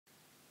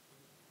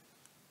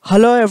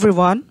Hello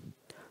everyone,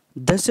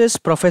 this is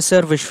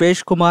Professor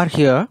Vishwesh Kumar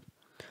here.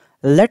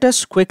 Let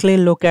us quickly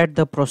look at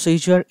the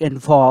procedure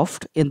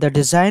involved in the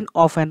design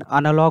of an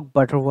analog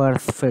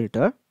Butterworth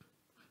filter.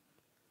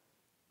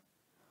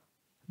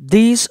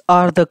 These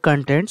are the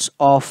contents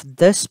of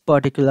this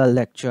particular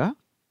lecture.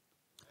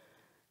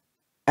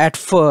 At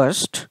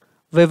first,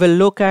 we will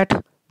look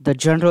at the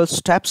general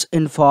steps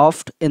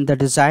involved in the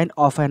design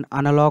of an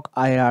analog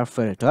IIR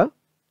filter.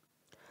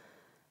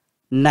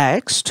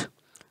 Next,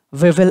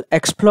 we will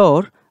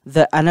explore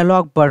the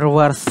analog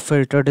Butterworth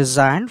filter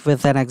design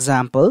with an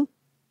example.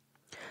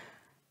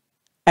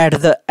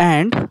 At the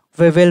end,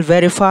 we will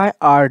verify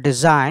our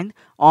design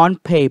on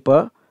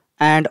paper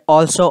and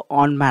also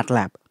on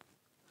MATLAB.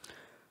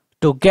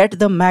 To get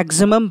the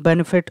maximum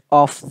benefit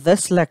of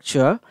this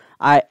lecture,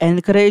 I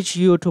encourage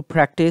you to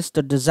practice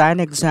the design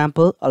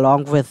example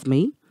along with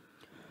me.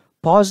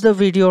 Pause the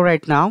video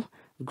right now,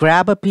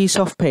 grab a piece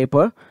of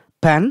paper,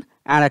 pen,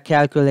 and a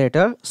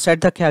calculator.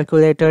 Set the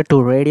calculator to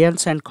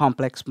radians and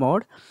complex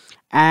mode,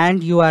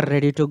 and you are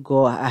ready to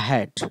go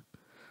ahead.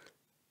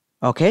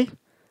 Okay,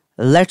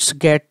 let's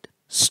get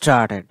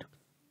started.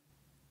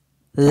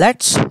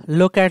 Let's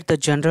look at the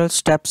general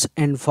steps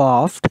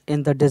involved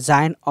in the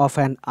design of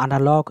an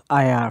analog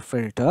IIR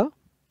filter.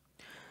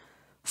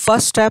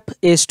 First step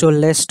is to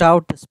list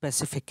out the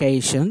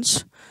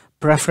specifications.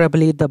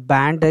 Preferably the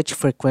band edge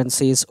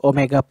frequencies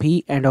omega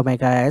p and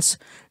omega s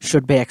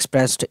should be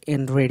expressed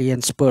in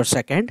radians per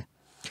second.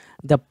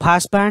 The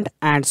passband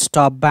and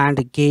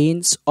stopband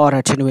gains or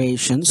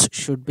attenuations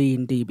should be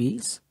in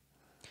dBs.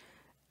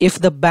 If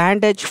the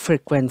band edge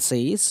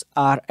frequencies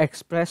are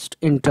expressed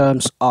in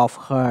terms of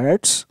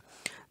hertz,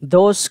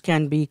 those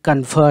can be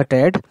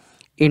converted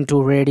into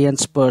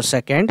radians per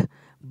second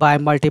by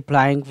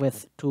multiplying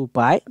with 2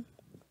 pi.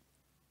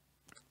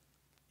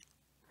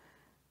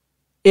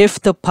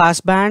 If the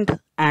passband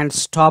and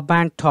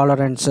stopband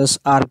tolerances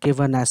are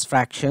given as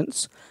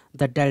fractions,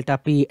 the delta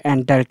P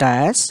and delta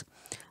S,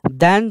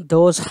 then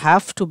those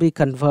have to be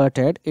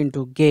converted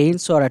into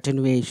gains or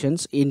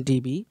attenuations in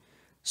dB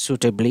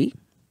suitably.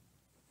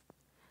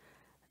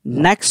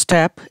 Next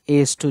step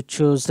is to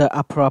choose the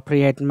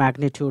appropriate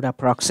magnitude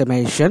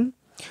approximation,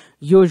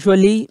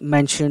 usually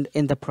mentioned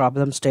in the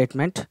problem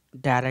statement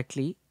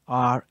directly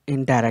or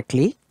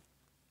indirectly.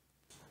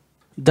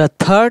 The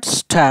third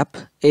step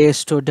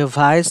is to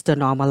devise the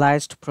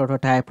normalized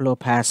prototype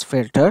low-pass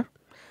filter.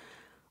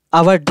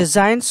 Our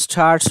design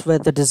starts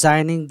with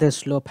designing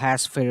this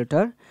low-pass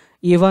filter,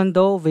 even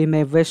though we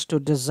may wish to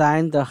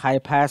design the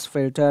high-pass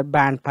filter,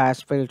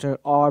 band-pass filter,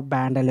 or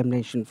band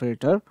elimination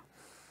filter.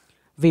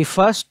 We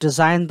first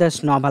design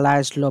this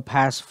normalized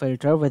low-pass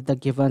filter with the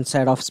given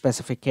set of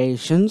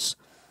specifications.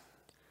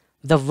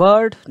 The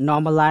word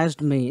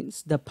normalized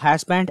means the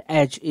passband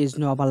edge is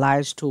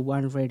normalized to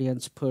 1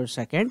 radians per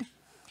second.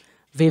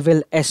 We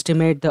will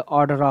estimate the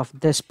order of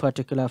this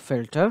particular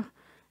filter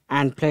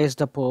and place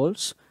the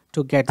poles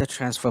to get the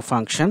transfer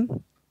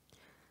function.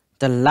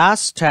 The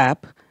last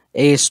step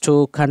is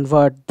to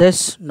convert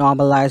this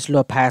normalized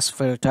low-pass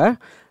filter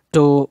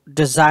to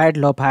desired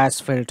low-pass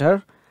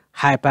filter,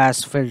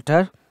 high-pass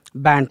filter,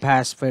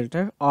 band-pass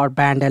filter, or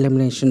band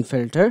elimination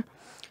filter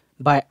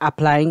by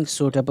applying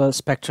suitable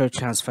spectral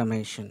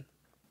transformation.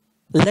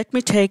 Let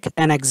me take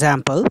an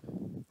example.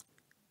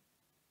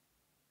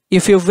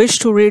 If you wish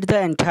to read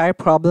the entire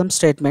problem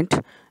statement,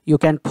 you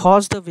can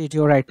pause the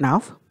video right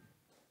now.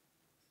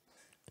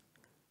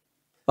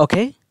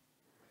 Okay.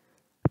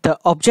 The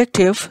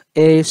objective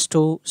is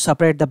to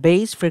separate the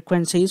bass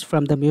frequencies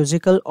from the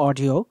musical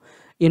audio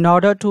in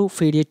order to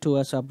feed it to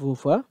a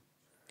subwoofer.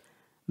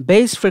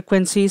 Bass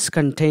frequencies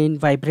contain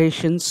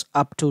vibrations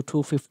up to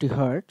 250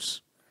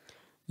 Hz.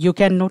 You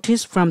can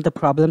notice from the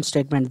problem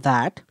statement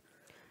that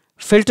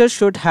filters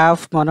should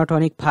have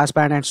monotonic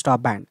passband and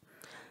stopband.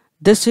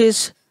 This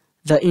is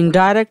the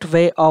indirect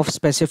way of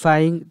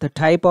specifying the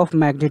type of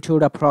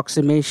magnitude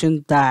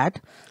approximation that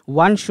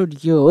one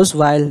should use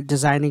while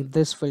designing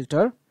this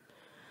filter.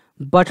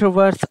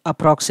 Butterworth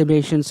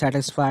approximation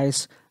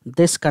satisfies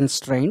this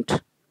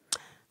constraint.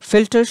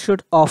 Filters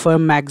should offer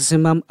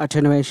maximum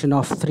attenuation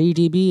of 3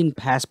 dB in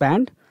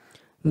passband,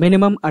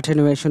 minimum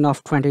attenuation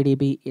of 20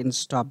 dB in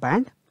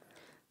stopband.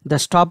 The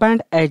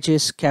stopband edge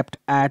is kept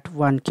at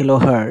 1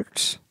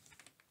 kHz.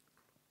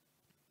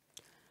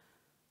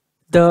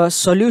 The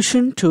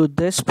solution to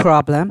this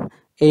problem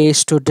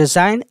is to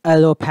design a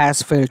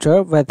low-pass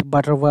filter with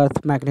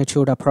Butterworth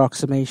magnitude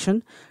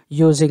approximation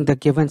using the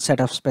given set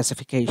of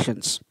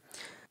specifications.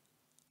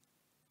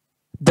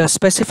 The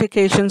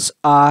specifications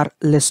are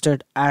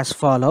listed as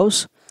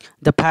follows: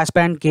 the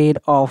passband gain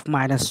of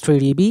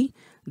 -3 dB,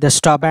 the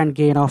stopband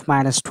gain of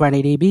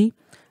 -20 dB,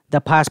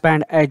 the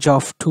passband edge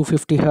of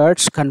 250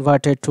 Hz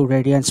converted to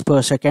radians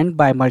per second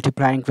by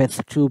multiplying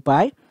with 2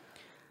 pi.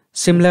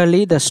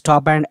 Similarly, the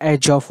stopband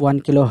edge of 1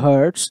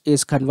 kHz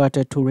is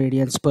converted to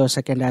radians per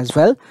second as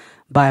well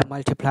by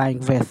multiplying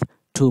with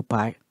 2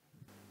 pi.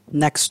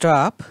 Next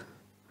up,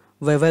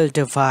 we will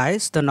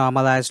devise the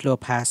normalized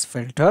low-pass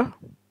filter.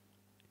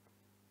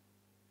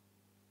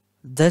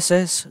 This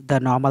is the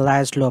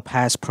normalized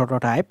low-pass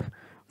prototype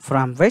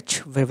from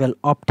which we will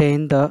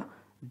obtain the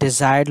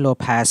desired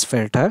low-pass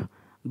filter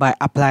by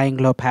applying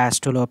low-pass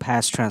to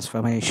low-pass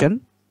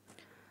transformation.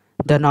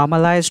 The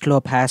normalized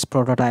low-pass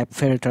prototype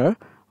filter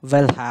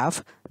will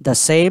have the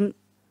same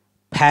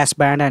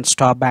passband and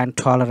stopband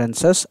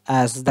tolerances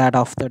as that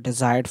of the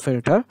desired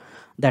filter,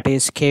 that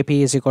is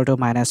Kp is equal to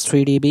minus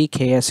 3 dB,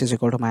 Ks is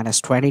equal to minus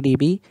 20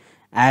 dB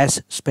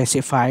as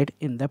specified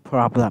in the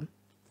problem.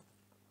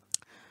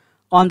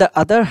 On the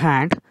other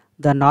hand,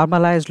 the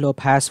normalized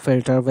low-pass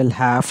filter will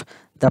have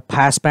the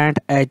passband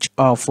edge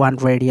of 1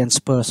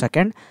 radians per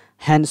second,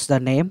 hence the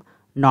name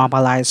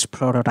normalized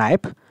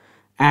prototype,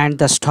 and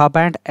the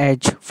stopband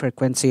edge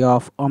frequency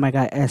of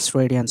omega s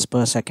radians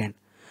per second.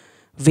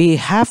 We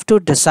have to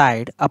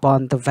decide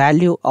upon the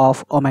value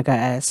of omega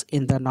s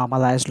in the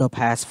normalized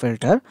low-pass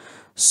filter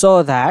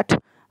so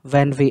that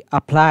when we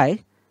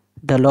apply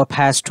the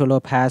low-pass to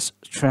low-pass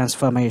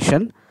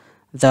transformation,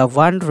 the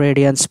 1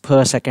 radians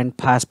per second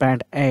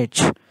passband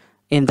edge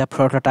in the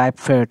prototype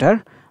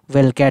filter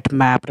will get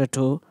mapped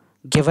to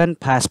given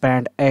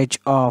passband edge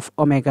of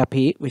omega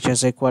p, which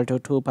is equal to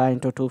 2 pi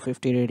into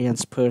 250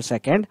 radians per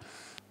second,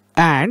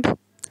 and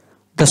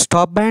the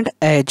stopband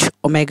edge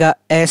omega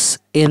s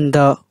in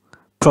the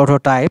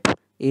prototype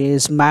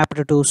is mapped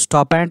to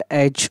stopband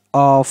edge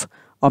of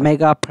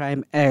omega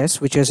prime s,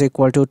 which is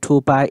equal to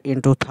 2 pi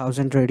into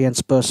 1000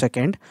 radians per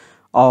second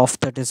of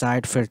the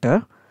desired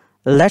filter.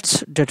 Let's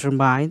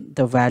determine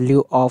the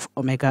value of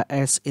omega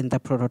s in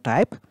the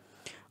prototype.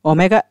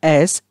 Omega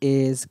s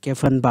is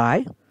given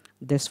by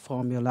this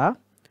formula,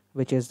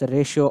 which is the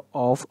ratio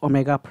of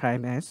omega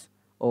prime s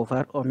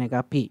over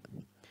omega p,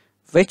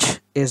 which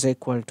is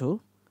equal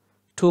to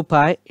 2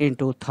 pi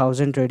into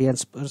 1000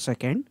 radians per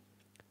second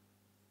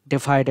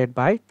divided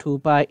by 2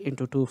 pi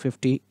into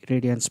 250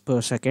 radians per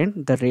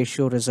second. The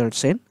ratio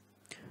results in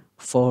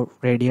 4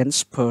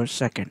 radians per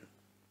second.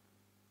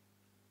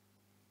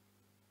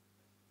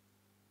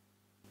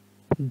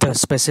 The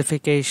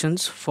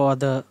specifications for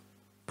the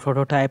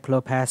prototype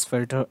low-pass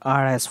filter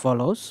are as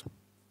follows: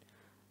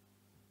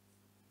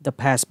 the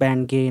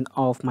passband gain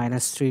of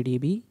minus 3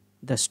 dB,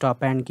 the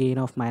stopband gain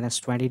of minus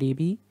 20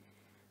 dB,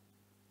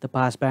 the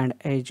passband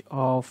edge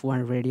of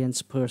 1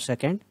 radians per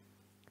second,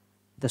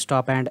 the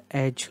stopband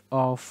edge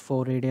of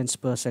 4 radians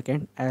per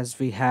second as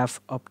we have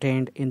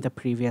obtained in the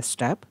previous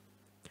step.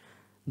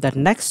 The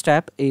next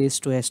step is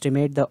to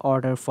estimate the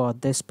order for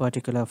this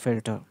particular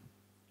filter.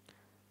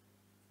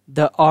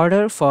 The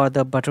order for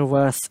the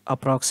Butterworth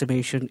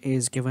approximation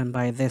is given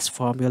by this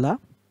formula.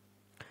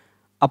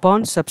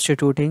 Upon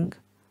substituting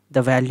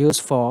the values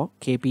for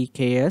Kp,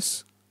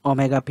 Ks,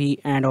 omega p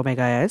and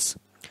omega s,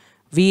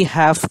 we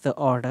have the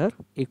order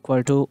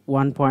equal to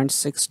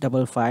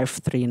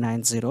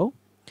 1.655390,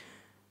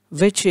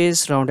 which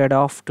is rounded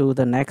off to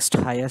the next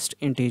highest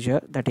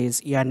integer, that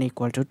is n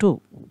equal to 2.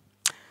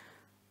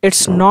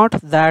 It's not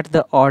that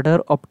the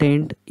order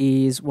obtained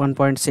is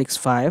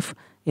 1.65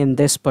 in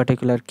this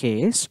particular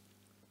case,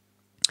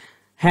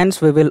 hence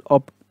we will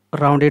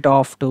round it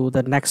off to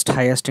the next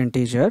highest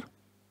integer.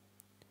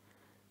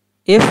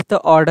 If the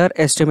order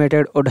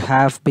estimated would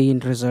have been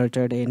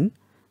resulted in,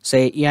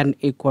 say, n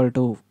equal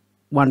to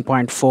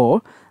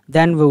 1.4,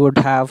 then we would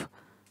have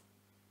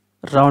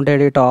rounded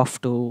it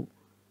off to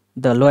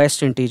the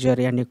lowest integer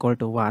n equal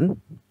to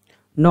 1.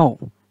 No,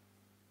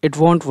 it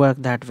won't work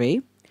that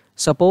way.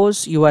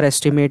 Suppose you are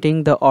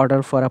estimating the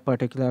order for a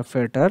particular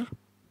filter.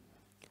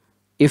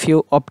 If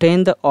you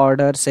obtain the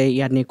order, say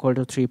n equal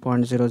to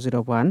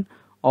 3.001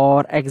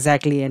 or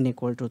exactly n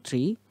equal to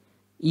 3,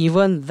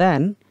 even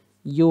then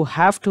you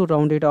have to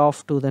round it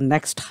off to the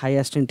next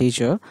highest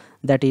integer,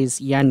 that is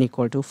n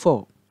equal to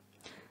 4.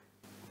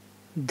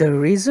 The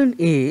reason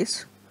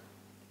is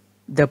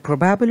the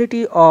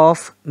probability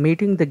of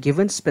meeting the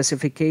given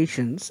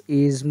specifications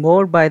is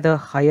more by the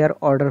higher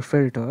order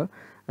filter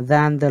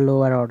than the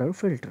lower order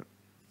filter.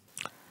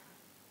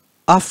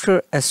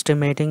 After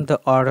estimating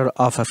the order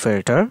of a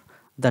filter,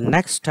 the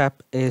next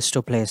step is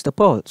to place the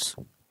poles.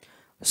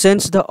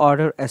 Since the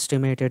order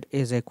estimated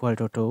is equal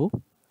to 2,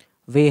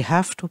 we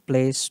have to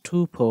place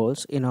 2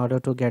 poles in order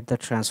to get the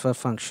transfer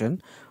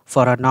function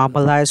for a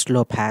normalized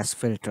low-pass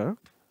filter.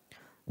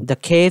 The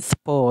kth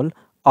pole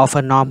of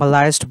a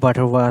normalized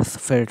Butterworth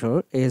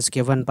filter is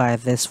given by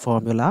this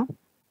formula,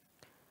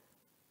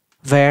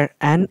 where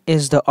n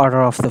is the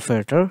order of the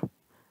filter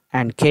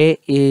and k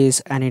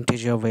is an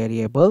integer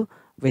variable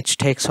which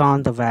takes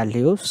on the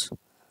values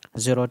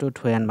 0 to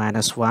 2n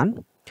minus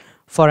 1.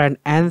 For an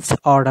nth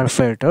order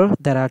filter,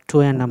 there are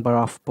 2n number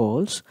of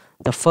poles.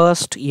 The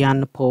first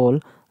n pole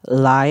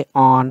lie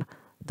on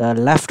the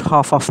left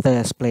half of the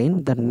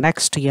S-plane. The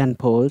next n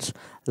poles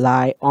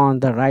lie on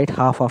the right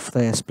half of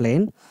the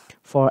S-plane.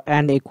 For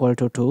n equal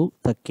to 2,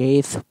 the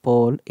kth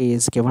pole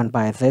is given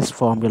by this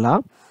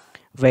formula,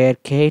 where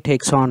k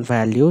takes on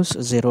values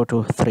 0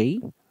 to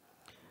 3.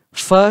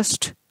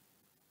 First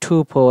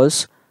 2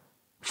 poles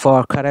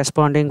for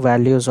corresponding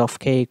values of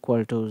k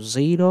equal to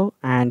 0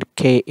 and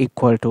k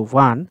equal to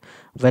 1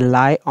 will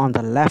lie on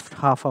the left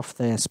half of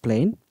the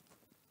S-plane.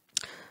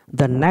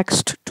 The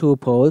next two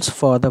poles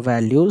for the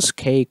values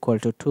k equal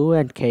to 2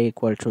 and k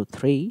equal to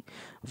 3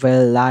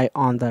 will lie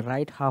on the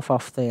right half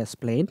of the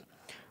S-plane.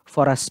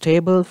 For a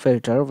stable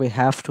filter, we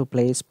have to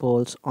place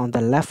poles on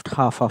the left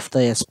half of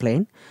the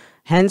S-plane.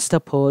 Hence, the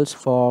poles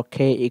for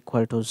k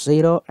equal to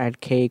 0 and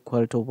k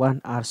equal to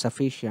 1 are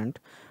sufficient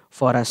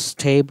for a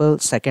stable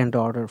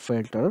second-order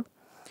filter.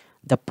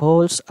 The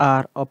poles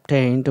are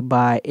obtained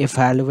by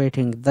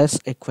evaluating this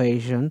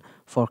equation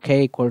for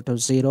k equal to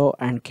 0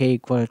 and k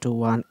equal to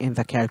 1 in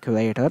the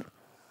calculator.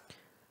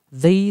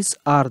 These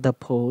are the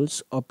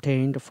poles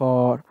obtained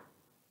for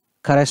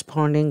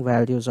corresponding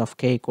values of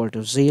k equal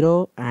to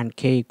 0 and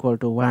k equal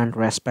to 1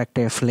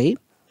 respectively.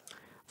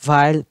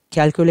 While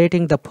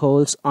calculating the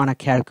poles on a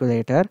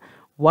calculator,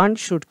 one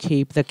should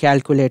keep the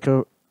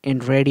calculator in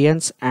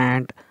radians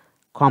and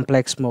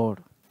complex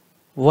mode.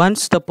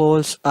 Once the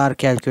poles are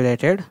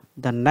calculated,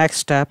 the next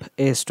step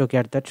is to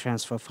get the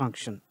transfer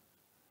function.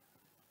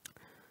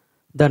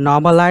 The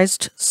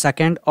normalized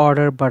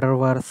second-order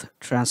Butterworth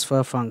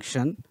transfer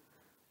function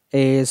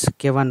is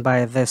given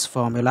by this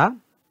formula,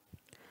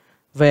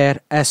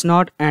 where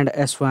S0 and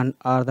S1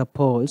 are the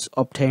poles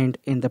obtained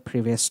in the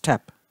previous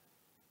step.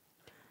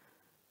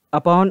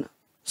 Upon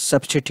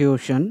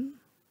substitution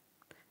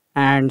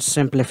and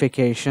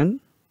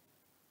simplification,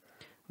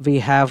 we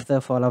have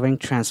the following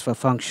transfer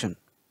function.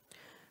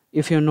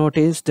 If you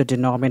notice the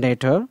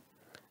denominator,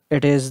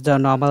 it is the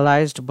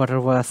normalized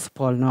Butterworth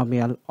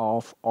polynomial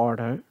of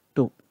order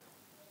 2.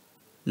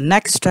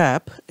 Next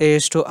step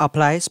is to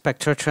apply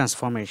spectral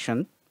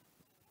transformation.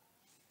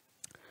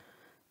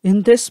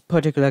 In this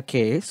particular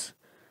case,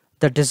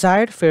 the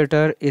desired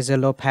filter is a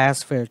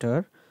low-pass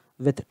filter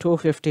with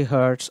 250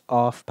 Hz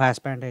of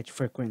passband edge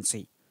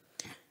frequency.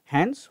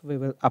 Hence, we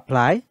will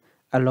apply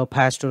a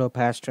low-pass to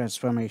low-pass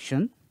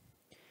transformation.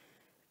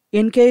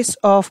 In case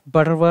of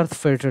Butterworth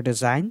filter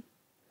design,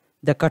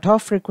 the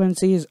cutoff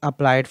frequency is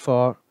applied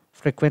for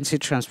frequency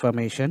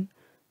transformation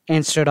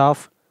instead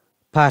of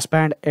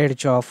passband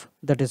edge of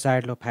the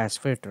desired low-pass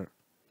filter.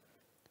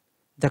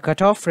 The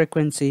cutoff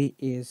frequency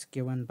is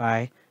given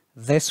by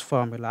this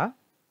formula.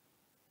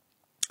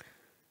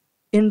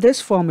 In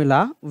this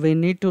formula, we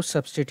need to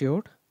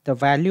substitute the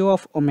value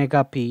of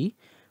omega p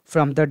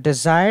from the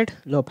desired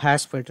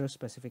low-pass filter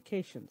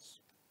specifications.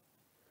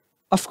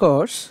 Of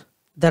course,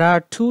 there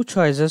are two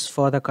choices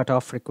for the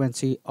cutoff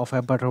frequency of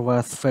a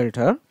Butterworth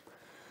filter.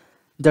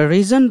 The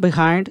reason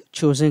behind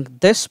choosing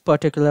this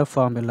particular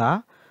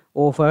formula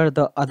over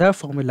the other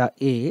formula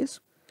is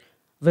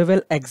we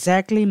will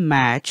exactly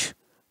match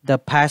the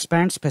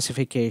passband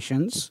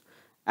specifications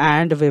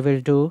and we will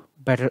do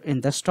better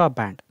in the stop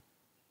band.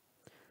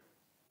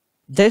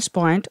 This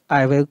point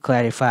I will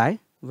clarify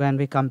when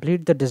we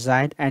complete the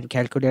design and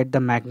calculate the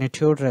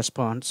magnitude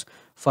response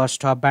for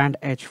stop band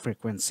edge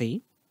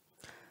frequency.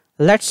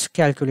 Let's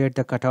calculate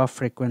the cutoff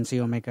frequency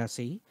omega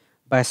c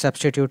by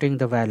substituting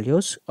the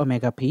values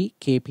omega p,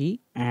 kp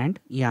and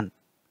n.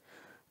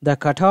 The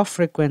cutoff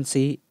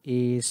frequency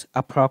is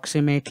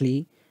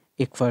approximately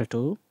equal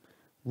to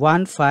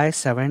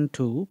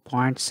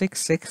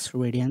 1572.66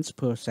 radians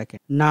per second.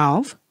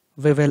 Now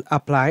we will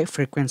apply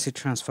frequency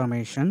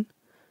transformation.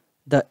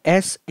 The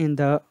s in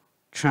the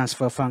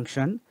transfer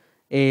function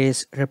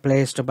is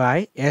replaced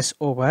by s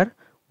over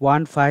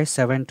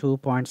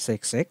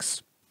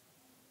 1572.66.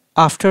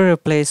 After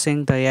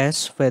replacing the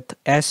s with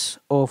s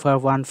over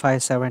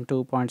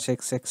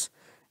 1572.66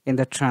 in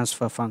the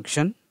transfer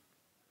function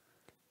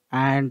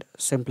and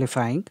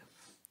simplifying,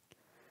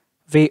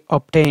 we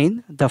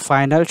obtain the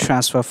final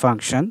transfer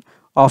function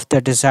of the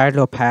desired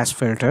low-pass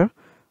filter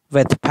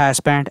with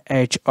passband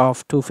edge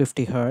of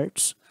 250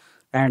 Hz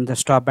and the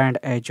stop band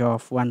edge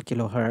of 1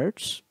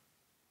 kHz.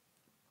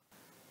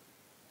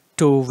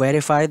 To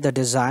verify the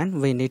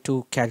design, we need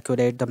to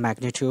calculate the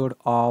magnitude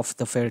of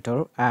the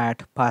filter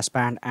at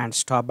passband and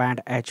stop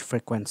band edge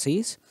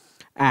frequencies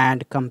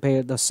and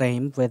compare the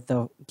same with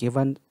the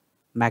given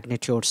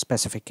magnitude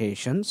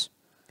specifications.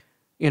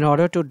 In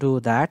order to do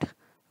that,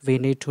 we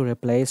need to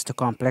replace the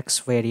complex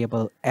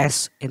variable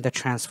s in the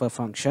transfer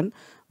function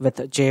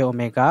with j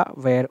omega,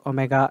 where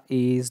omega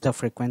is the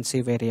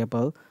frequency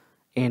variable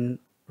in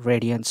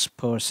radians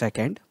per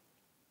second.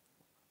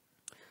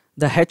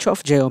 The h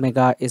of j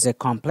omega is a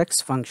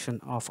complex function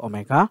of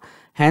omega,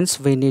 hence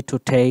we need to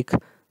take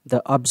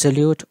the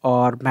absolute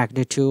or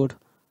magnitude.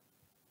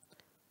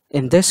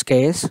 In this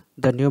case,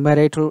 the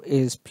numerator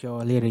is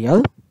purely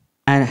real,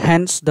 and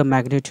hence the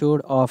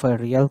magnitude of a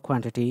real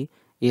quantity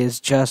is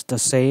just the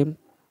same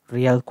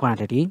real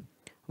quantity,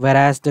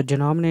 whereas the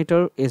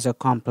denominator is a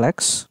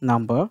complex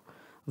number.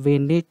 We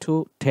need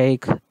to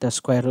take the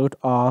square root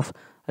of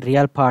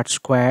real part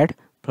squared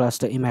plus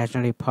the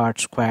imaginary part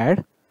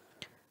squared.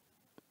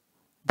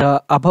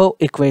 The above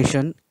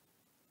equation,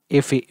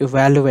 if we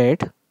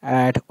evaluate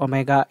at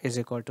omega is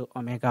equal to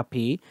omega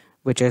p,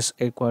 which is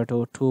equal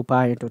to 2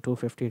 pi into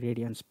 250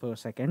 radians per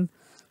second,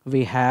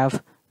 we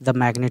have the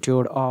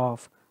magnitude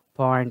of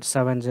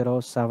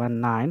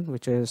 0.7079,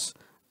 which is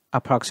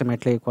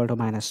approximately equal to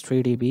minus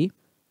 3 dB.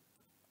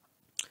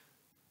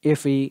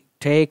 If we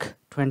take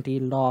 20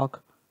 log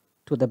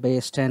to the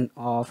base 10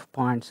 of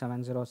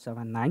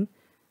 0.7079,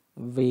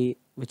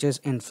 which is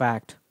in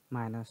fact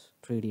minus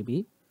 3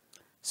 dB.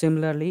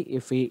 Similarly,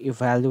 if we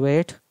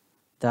evaluate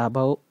the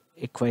above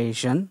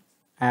equation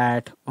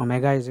at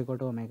omega is equal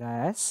to omega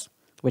s,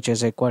 which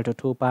is equal to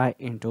 2 pi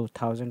into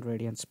 1000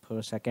 radians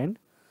per second,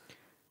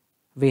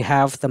 we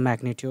have the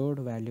magnitude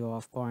value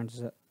of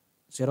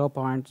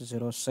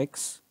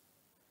 0.06,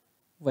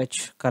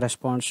 which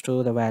corresponds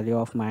to the value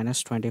of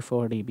minus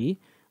 24 dB,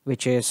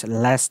 which is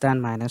less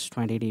than minus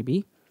 20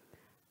 dB.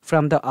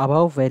 From the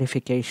above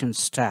verification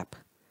step,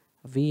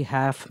 we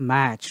have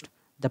matched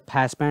the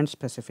passband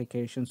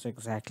specifications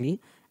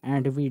exactly,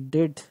 and we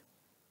did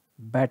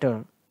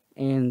better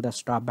in the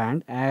stop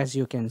band. As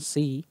you can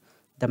see,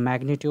 the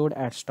magnitude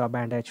at stop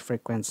band edge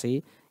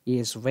frequency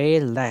is way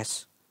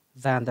less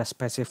than the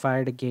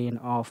specified gain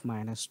of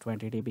minus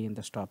 20 dB in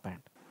the stop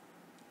band.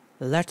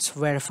 Let's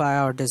verify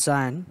our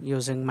design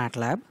using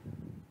MATLAB.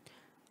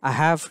 I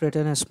have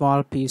written a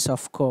small piece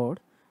of code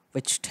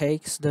which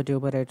takes the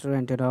numerator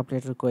and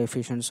denominator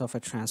coefficients of a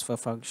transfer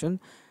function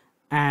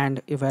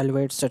and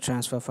evaluates the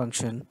transfer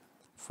function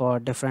for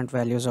different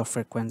values of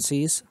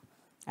frequencies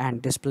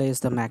and displays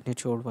the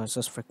magnitude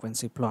versus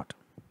frequency plot.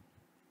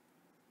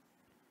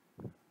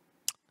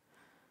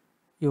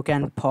 You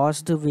can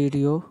pause the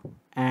video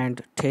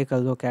and take a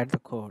look at the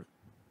code.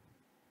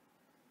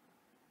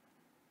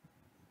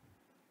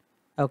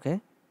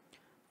 Okay,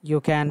 you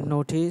can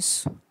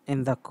notice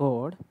in the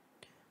code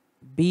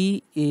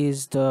B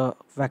is the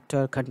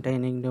vector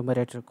containing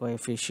numerator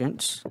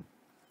coefficients,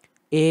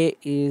 A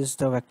is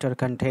the vector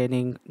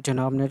containing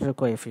denominator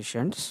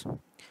coefficients.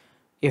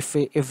 If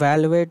we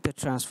evaluate the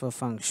transfer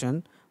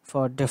function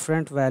for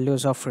different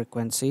values of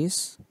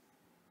frequencies,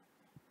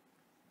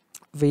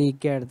 we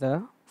get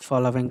the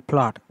following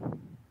plot.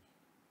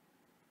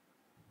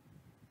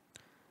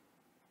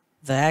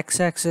 The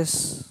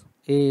x-axis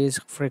is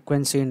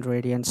frequency in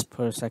radians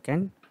per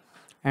second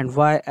and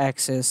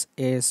y-axis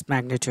is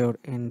magnitude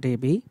in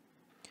dB.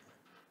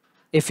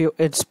 If you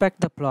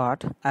inspect the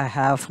plot, I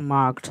have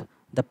marked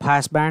the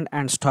passband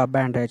and stop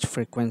band edge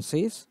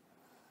frequencies.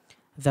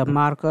 The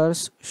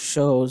markers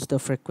shows the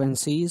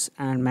frequencies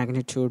and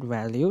magnitude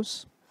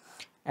values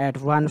at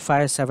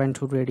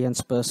 1572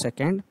 radians per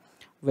second,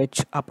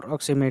 which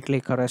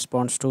approximately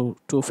corresponds to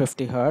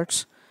 250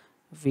 Hertz.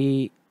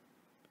 We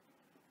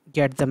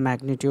get the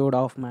magnitude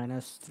of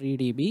minus 3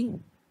 dB.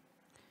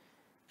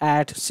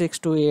 At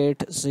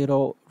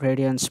 6280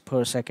 radians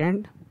per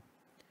second,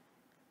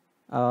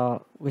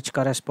 which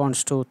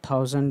corresponds to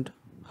 1000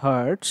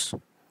 Hertz,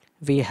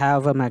 we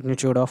have a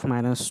magnitude of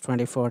minus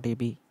 24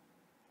 dB.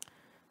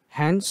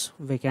 Hence,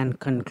 we can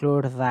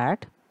conclude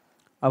that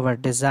our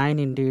design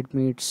indeed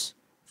meets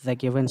the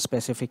given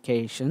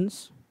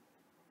specifications.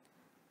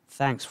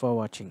 Thanks for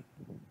watching.